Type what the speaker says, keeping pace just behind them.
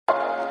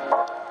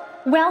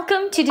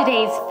Welcome to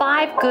today's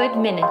 5 Good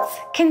Minutes,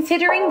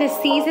 considering the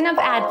season of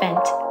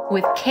Advent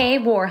with Kay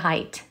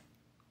Warheit.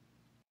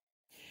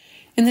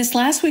 In this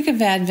last week of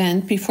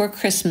Advent, before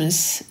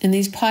Christmas, in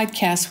these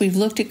podcasts, we've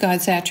looked at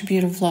God's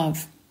attribute of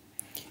love.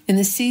 In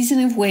the season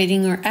of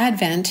waiting, or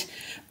Advent,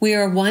 we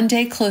are one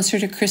day closer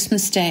to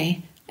Christmas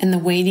Day, and the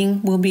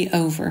waiting will be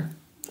over.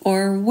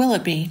 Or will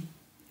it be?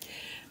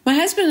 My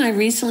husband and I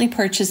recently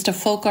purchased a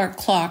folk art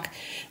clock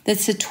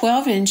that's a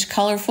 12-inch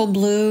colorful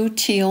blue,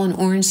 teal, and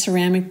orange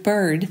ceramic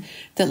bird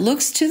that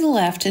looks to the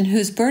left and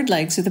whose bird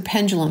legs are the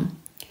pendulum.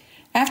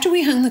 After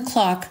we hung the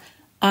clock,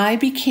 I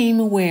became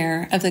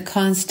aware of the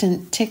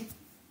constant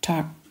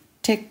tick-tock,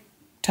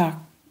 tick-tock,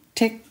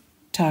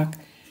 tick-tock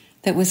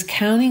that was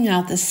counting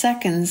out the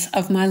seconds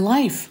of my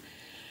life.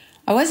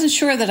 I wasn't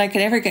sure that I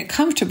could ever get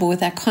comfortable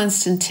with that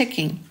constant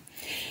ticking.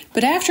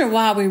 But after a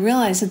while, we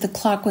realized that the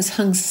clock was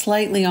hung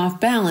slightly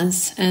off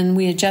balance, and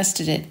we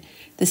adjusted it.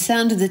 The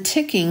sound of the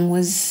ticking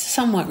was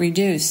somewhat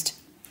reduced.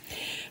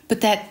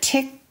 But that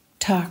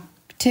tick-tock,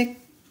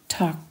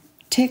 tick-tock,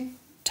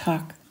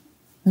 tick-tock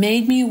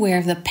made me aware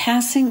of the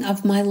passing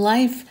of my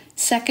life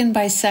second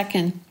by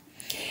second.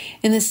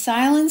 In the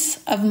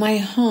silence of my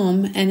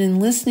home and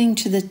in listening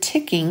to the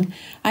ticking,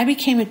 I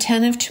became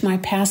attentive to my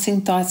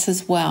passing thoughts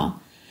as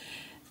well.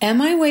 Am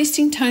I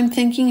wasting time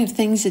thinking of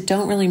things that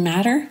don't really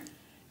matter?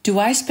 Do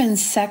I spend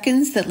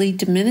seconds that lead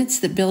to minutes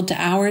that build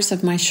to hours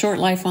of my short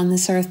life on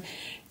this earth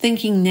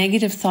thinking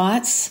negative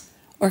thoughts,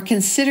 or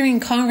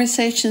considering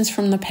conversations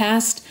from the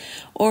past,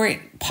 or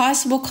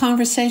possible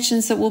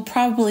conversations that will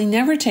probably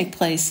never take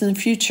place in the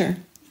future?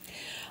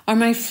 Are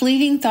my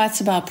fleeting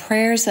thoughts about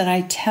prayers that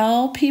I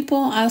tell people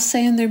I'll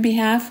say on their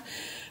behalf,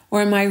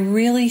 or am I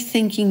really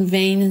thinking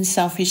vain and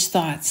selfish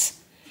thoughts?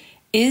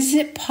 Is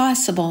it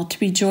possible to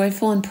be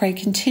joyful and pray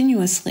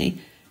continuously,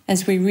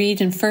 as we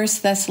read in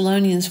 1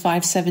 Thessalonians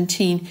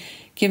 5:17,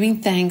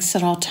 giving thanks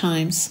at all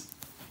times?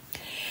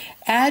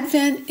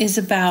 Advent is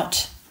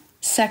about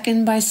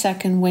second by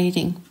second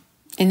waiting.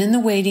 And in the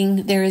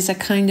waiting, there is a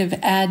kind of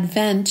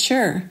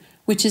adventure,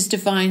 which is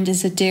defined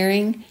as a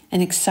daring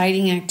and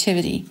exciting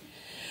activity.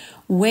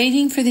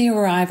 Waiting for the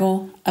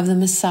arrival of the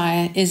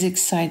Messiah is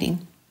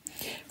exciting.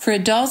 For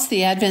adults,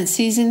 the Advent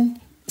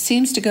season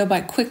seems to go by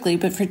quickly,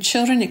 but for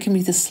children, it can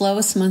be the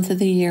slowest month of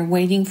the year,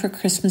 waiting for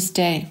Christmas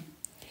Day.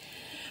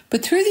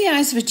 But through the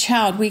eyes of a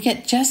child, we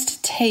get just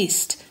a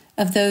taste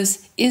of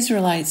those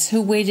Israelites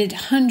who waited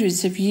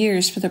hundreds of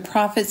years for the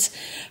prophet's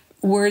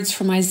words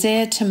from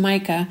Isaiah to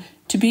Micah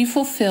to be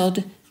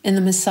fulfilled in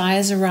the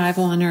Messiah's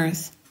arrival on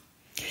earth.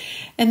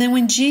 And then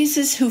when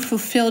Jesus, who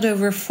fulfilled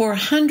over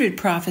 400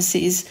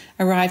 prophecies,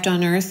 arrived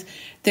on earth,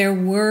 there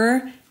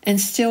were and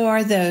still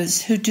are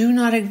those who do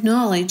not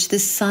acknowledge the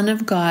Son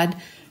of God,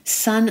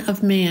 Son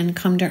of Man,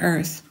 come to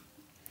earth.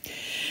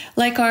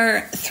 Like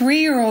our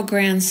 3-year-old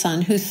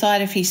grandson who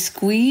thought if he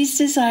squeezed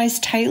his eyes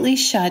tightly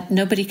shut,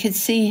 nobody could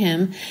see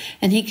him,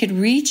 and he could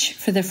reach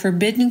for the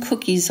forbidden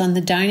cookies on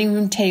the dining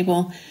room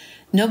table,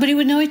 nobody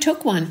would know he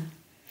took one.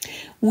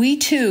 We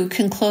too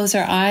can close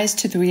our eyes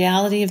to the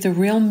reality of the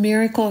real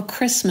miracle of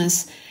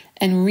Christmas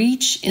and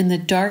reach in the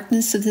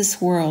darkness of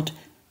this world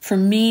for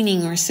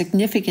meaning or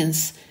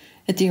significance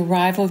at the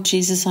arrival of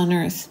Jesus on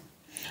earth.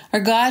 Our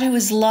God, who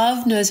is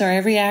love, knows our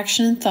every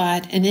action and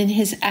thought, and in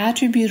his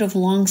attribute of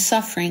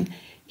long-suffering,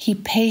 he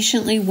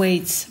patiently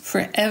waits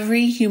for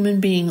every human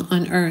being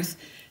on earth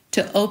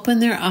to open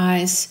their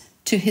eyes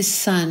to his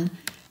Son,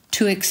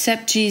 to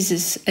accept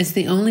Jesus as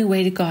the only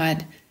way to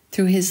God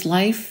through his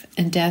life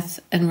and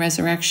death and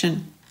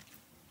resurrection.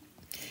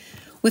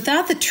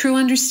 Without the true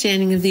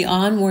understanding of the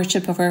awe and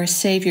worship of our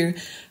Savior,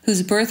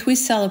 whose birth we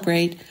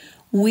celebrate,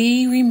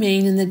 we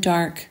remain in the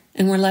dark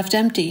and we're left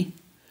empty.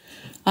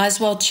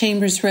 Oswald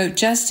Chambers wrote,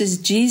 "Just as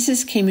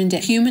Jesus came into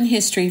human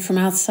history from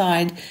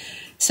outside,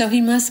 so he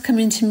must come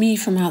into me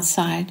from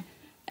outside.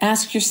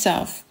 Ask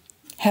yourself,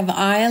 have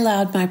I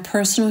allowed my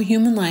personal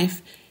human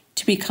life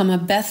to become a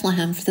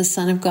Bethlehem for the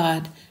Son of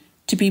God,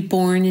 to be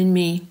born in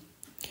me?"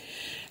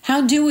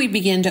 How do we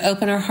begin to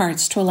open our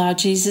hearts to allow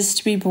Jesus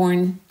to be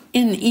born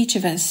in each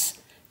of us?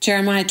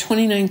 Jeremiah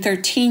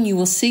 29:13, "You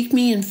will seek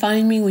me and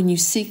find me when you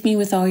seek me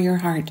with all your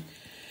heart."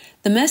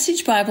 The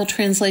Message Bible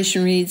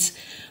translation reads,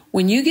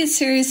 "When you get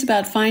serious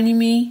about finding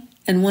me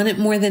and want it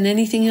more than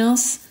anything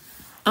else,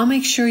 I'll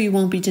make sure you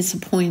won't be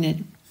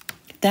disappointed."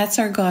 That's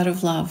our God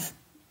of love.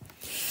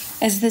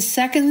 As the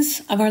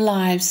seconds of our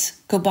lives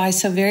go by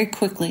so very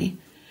quickly,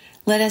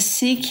 let us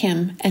seek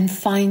him and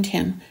find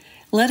him.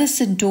 Let us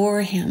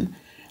adore him.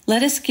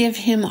 Let us give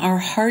him our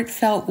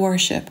heartfelt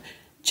worship,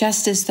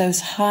 just as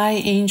those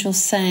high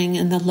angels sang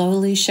and the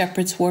lowly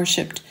shepherds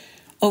worshiped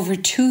over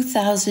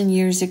 2,000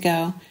 years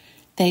ago.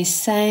 They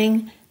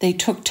sang, they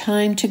took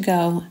time to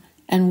go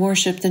and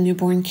worship the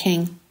newborn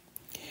King.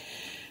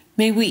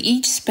 May we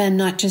each spend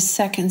not just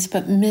seconds,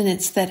 but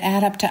minutes that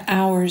add up to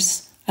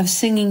hours of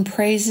singing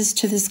praises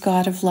to this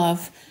God of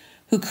love,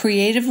 who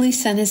creatively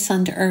sent his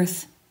Son to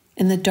earth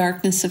in the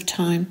darkness of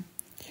time.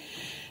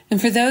 And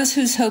for those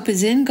whose hope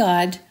is in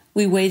God,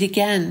 we wait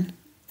again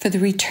for the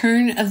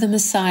return of the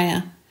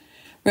Messiah.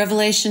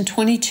 Revelation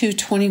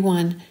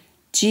 22:21,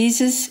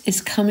 Jesus is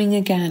coming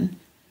again.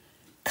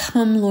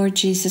 Come, Lord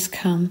Jesus,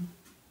 come.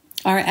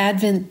 Our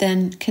Advent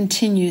then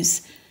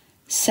continues,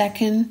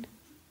 second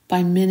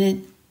by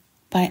minute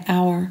by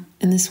hour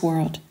in this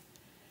world.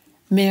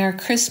 May our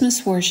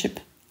Christmas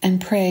worship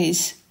and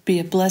praise be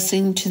a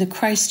blessing to the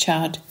Christ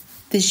child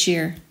this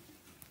year.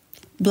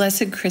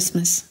 Blessed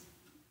Christmas.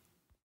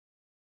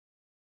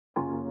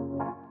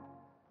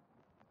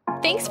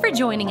 Thanks for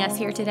joining us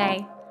here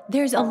today.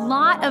 There's a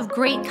lot of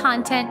great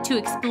content to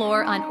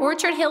explore on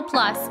Orchard Hill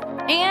Plus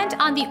and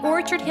on the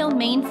Orchard Hill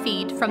main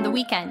feed from the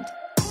weekend.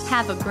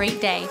 Have a great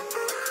day.